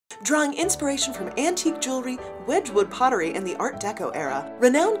Drawing inspiration from antique jewelry, Wedgwood pottery, and the Art Deco era,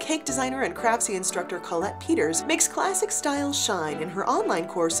 renowned cake designer and Craftsy instructor Colette Peters makes classic styles shine in her online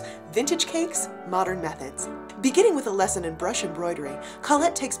course, Vintage Cakes, Modern Methods. Beginning with a lesson in brush embroidery,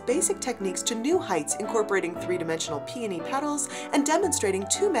 Colette takes basic techniques to new heights, incorporating three-dimensional peony petals and demonstrating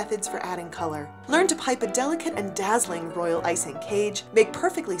 2 methods for adding color. Learn to pipe a delicate and dazzling royal icing cage, make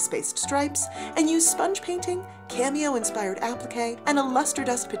perfectly spaced stripes, and use sponge painting, cameo-inspired applique, and a luster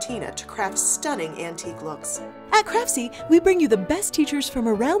dust patina to craft stunning antique looks. At Craftsy, we bring you the best teachers from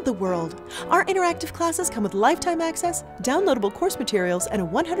around the world. Our interactive classes come with lifetime access, downloadable course materials, and a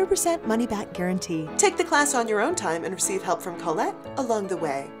 100% money-back guarantee. Take the class on your own time and receive help from Colette along the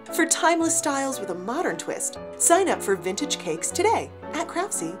way. For timeless styles with a modern twist, sign up for Vintage Cakes today at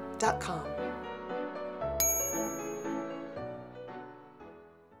Craftsy.com.